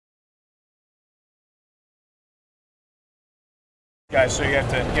Guys, so you have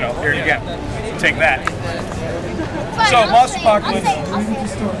to, you know, here again, take that. So, Monsterpocalypse,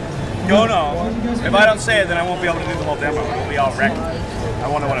 go no. If I don't say it, then I won't be able to do the whole demo. It'll be all wrecked. I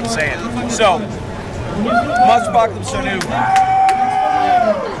won't know what I'm saying. So, Monsterpocalypse are new.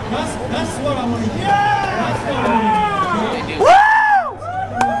 That's what I want to hear. Woo!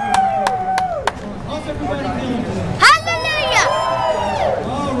 How's everybody feeling? Hallelujah!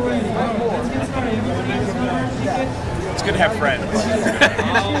 Alrighty, let's get started. It's good to have friends.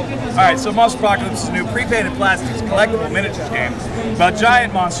 Alright, so Monsterpocalypse is a new pre-painted plastics collectible miniatures game about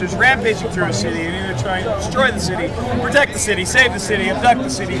giant monsters rampaging through a city and either trying to destroy the city, protect the city, save the city, abduct the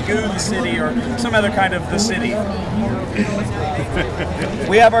city, goo the city, or some other kind of the city.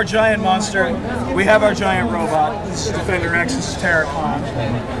 We have our giant monster, we have our giant robot. This is Defender X, this is Terracon.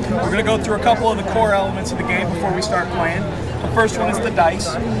 We're going to go through a couple of the core elements of the game before we start playing. The first one is the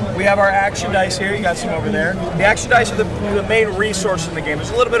dice. We have our action dice here. You got some over there. The action dice are the main resource in the game. There's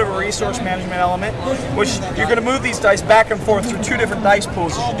a little bit of a resource management element, which you're going to move these dice back and forth through two different dice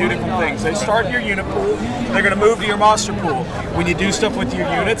pools as you do different things. They start in your unit pool. They're going to move to your monster pool. When you do stuff with your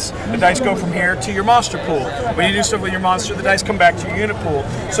units, the dice go from here to your monster pool. When you do stuff with your monster, the dice come back to your unit pool.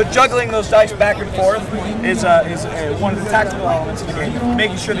 So juggling those dice back and forth is one of the tactical elements of the game.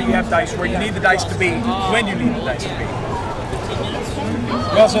 Making sure that you have dice where you need the dice to be when you need the dice to be.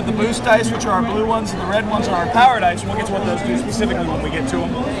 We also have the boost dice, which are our blue ones, and the red ones are our power dice. We'll get to what those do specifically when we get to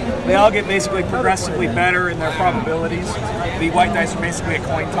them. They all get basically progressively better in their probabilities. The white dice are basically a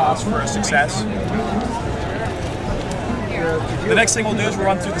coin toss for a success. The next thing we'll do is we'll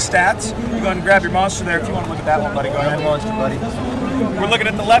run through the stats. You go ahead and grab your monster there if you want to look at that one, buddy. Go ahead. Monster, buddy. We're looking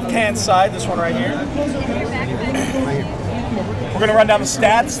at the left-hand side, this one right here. We're going to run down the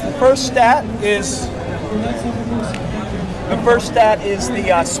stats. The first stat is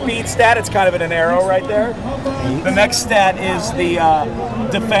the speed stat. It's kind of an arrow right there. The next stat is the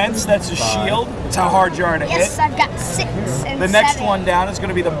defense. That's a shield. It's how hard you are to hit. Yes, I've got 6 and The next 7. one down is going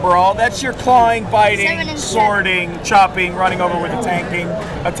to be the brawl. That's your clawing, biting, swording, chopping, running over with the tanking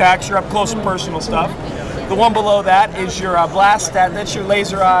attacks, your up close and personal stuff. The one below that is your blast stat. That's your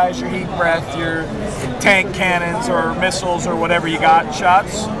laser eyes, your heat breath, your tank cannons or missiles or whatever you got,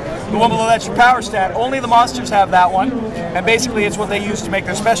 shots. The one below that's your power stat. Only the monsters have that one, and basically it's what they use to make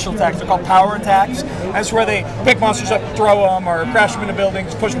their special attacks. They're called power attacks. That's where they pick monsters up, throw them, or crash them into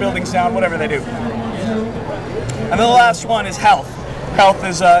buildings, push buildings down, whatever they do. And then the last one is health. Health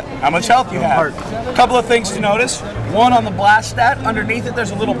is how much health you have. A couple of things to notice. One, on the blast stat, underneath it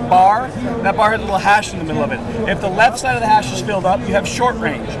there's a little bar. That bar has a little hash in the middle of it. If the left side of the hash is filled up, you have short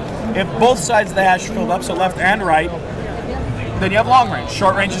range. If both sides of the hash are filled up, so left and right, then you have long range.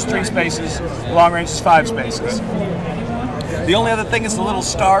 Short range is 3 spaces, long range is 5 spaces. The only other thing is the little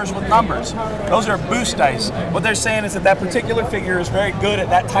stars with numbers. Those are boost dice. What they're saying is that that particular figure is very good at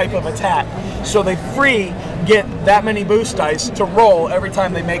that type of attack. So they get that many boost dice to roll every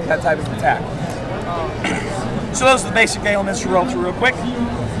time they make that type of attack. So those are the basic elements to roll through real quick.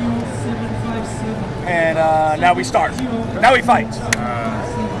 And now we start. Now we fight.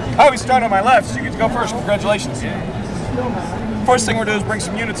 We start on my left, so you get to go first. Congratulations. First thing we're going to do is bring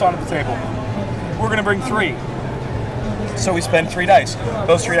some units onto the table. We're going to bring 3. So we spend 3 dice.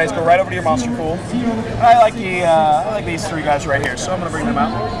 Those 3 dice go right over to your monster pool. And I like these 3 guys right here, so I'm going to bring them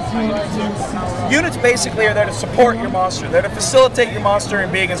out. Units basically are there to support your monster. They're to facilitate your monster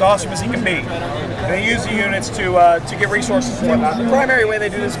in being as awesome as he can be. They use the units to get resources and whatnot. The primary way they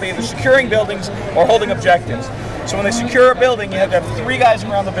do this is either securing buildings or holding objectives. So when they secure a building, you have to have 3 guys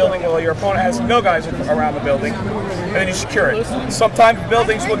around the building, while your opponent has no guys around the building, and then you secure it. Sometimes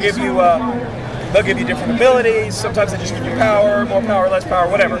buildings will give you they'll give you different abilities. Sometimes they just give you power, more power, less power,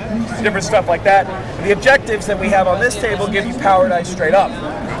 whatever. Different stuff like that. The objectives that we have on this table give you power dice straight up.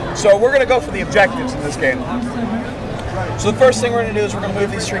 So we're going to go for the objectives in this game. So the first thing we're going to do is we're going to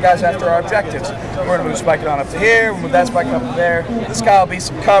move these 3 guys after our objectives. We're going to move Spike on up to here, we'll move that Spike up to there. This guy will be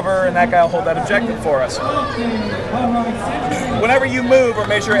some cover, and that guy will hold that objective for us. Whenever you move or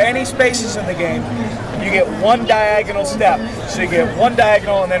measure any spaces in the game, you get 1 diagonal step. So you get 1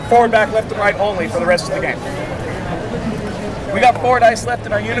 diagonal and then forward, back, left, and right only for the rest of the game. We got 4 dice left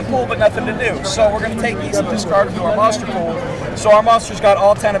in our unit pool, but nothing to do. So we're going to take these and discard them to our monster pool. So our monster's got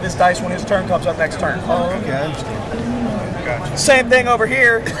all 10 of his dice when his turn comes up next turn. Oh, okay, I understand. Gotcha. Same thing over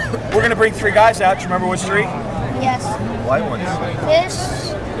here. We're going to bring 3 guys out. Do you remember which 3? Yes. White ones.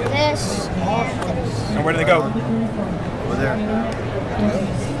 This, and this. And where do they go? Over there.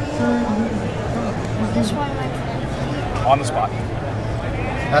 This one. On the spot.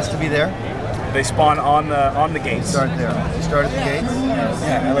 Has to be there? They spawn on the gates. Start there. Start at the gates.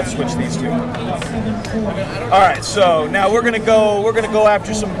 Yeah, now let's switch these two. All right, so now we're gonna go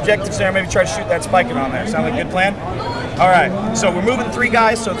after some objectives there. Maybe try to shoot that spiking on there. Sound like a good plan? All right, so we're moving 3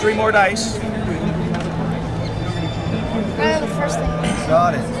 guys, so 3 more dice. The first thing.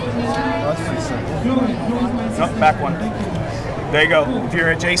 Got it. That's pretty simple. Nope, back one. There you go. If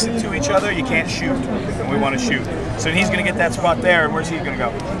you're adjacent to each other, you can't shoot, and we want to shoot. So he's gonna get that spot there, and where's he gonna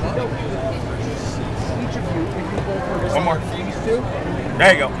go? One more.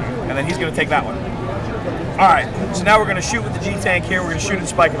 There you go. And then he's going to take that one. All right. So now we're going to shoot with the G-Tank here. We're going to shoot and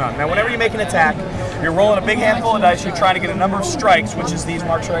spike it on. Now, whenever you make an attack, you're rolling a big handful of dice. You're trying to get a number of strikes, which is these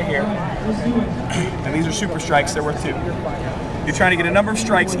marks right here. And these are super strikes. They're worth 2. You're trying to get a number of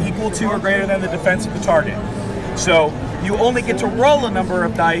strikes equal to or greater than the defense of the target. So you only get to roll a number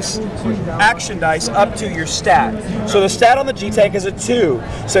of dice, action dice, up to your stat. So the stat on the G-Tank is a 2.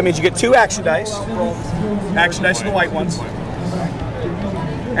 So that means you get 2 action dice. Action dice are the white ones.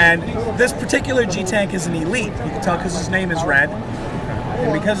 And this particular G-Tank is an elite. You can tell because his name is red.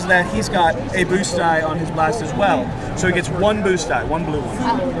 And because of that, he's got a boost die on his blast as well. So he gets 1 boost die, 1 blue one.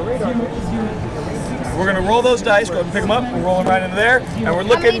 We're going to roll those dice, go ahead and pick them up. We're rolling right into there. And we're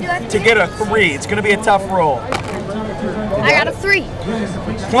looking to get a 3. It's going to be a tough roll. I got a 3.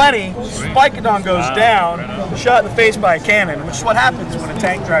 Plenty. Spikadon goes down, shot in the face by a cannon, which is what happens when a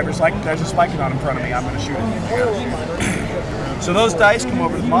tank driver's like, there's a Spikadon in front of me, I'm going to shoot it. So those dice come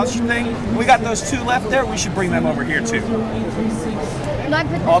over to the monster thing. We got those 2 left there, we should bring them over here too.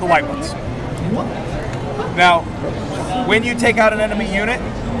 All the white ones. Now, when you take out an enemy unit,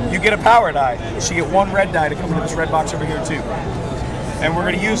 you get a power die. So you get 1 red die to come into this red box over here too. And we're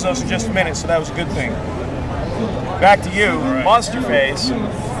going to use those in just a minute, so that was a good thing. Back to you, monster phase.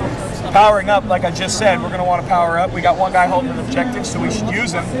 Powering up, like I just said, we're going to want to power up. We got 1 guy holding an objective, so we should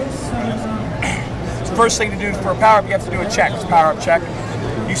use him. The first thing to do for a power up, you have to do a check. It's a power up check.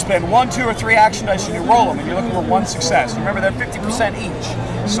 You spend 1, 2, or 3 action dice and you roll them, and you're looking for 1 success. Remember, they're 50%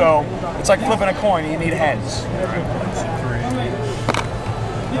 each, so it's like flipping a coin. You need heads.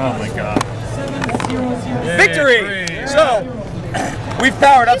 Oh my God! Victory! So we've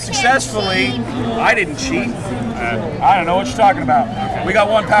powered up successfully. I didn't cheat. I don't know what you're talking about. We got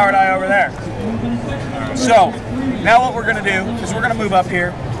 1 power die over there. So now what we're going to do is we're going to move up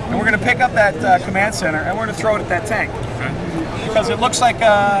here and we're going to pick up that command center and we're going to throw it at that tank because it looks like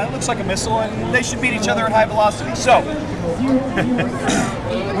a missile and they should beat each other at high velocity. So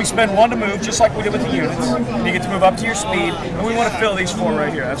we spend 1 to move, just like we did with the units. You get to move up to your speed, and we want to fill these 4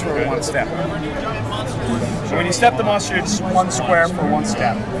 right here. That's where we want to step. So when you step the monster, it's 1 square for 1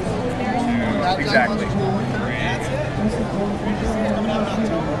 step. Exactly.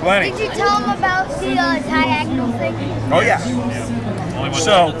 Plenty. Did you tell them about the diagonal thing? Oh yeah.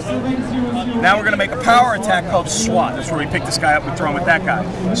 So now we're going to make a power attack called SWAT. That's where we pick this guy up and throw him at that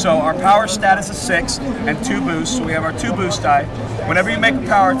guy. So our power stat is a 6 and 2 boosts. So we have our 2 boost die. Whenever you make a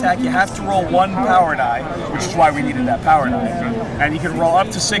power attack, you have to roll 1 power die, which is why we needed that power die. And you can roll up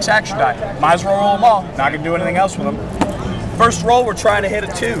to 6 action die. Might as well roll them all. Not going to do anything else with them. First roll, we're trying to hit a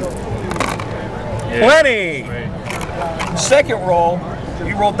 2. Plenty. Second roll,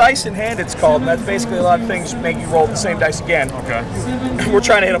 you roll dice in hand, it's called, and that's basically a lot of things make you roll the same dice again. Okay. We're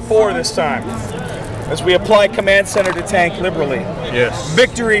trying to hit a 4 this time, as we apply command center to tank liberally. Yes.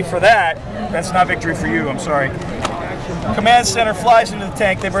 Victory for that. That's not victory for you, I'm sorry. Command center flies into the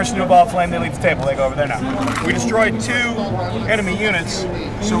tank, they burst into a ball of flame, they leave the table, they go over there now. We destroyed 2 enemy units,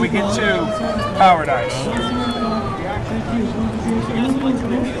 so we get 2 power dice.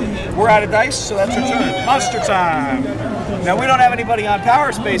 We're out of dice, so that's our turn. Monster time! Now we don't have anybody on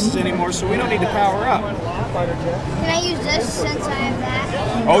power spaces anymore, so we don't need to power up. Can I use this since I have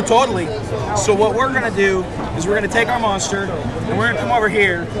that? Oh, totally. So what we're going to do is we're going to take our monster, and we're going to come over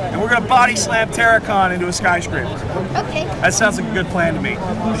here, and we're going to body slam Terracon into a skyscraper. Okay. That sounds like a good plan to me.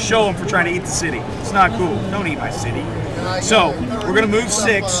 To show them for trying to eat the city. It's not cool. Don't eat my city. So we're going to move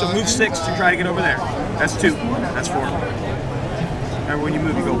 6, so move 6 to try to get over there. That's 2. That's 4. Remember, when you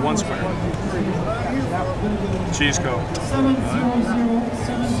move, you go 1 square. Cheese go.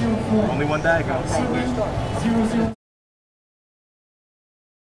 Only 1 die goes.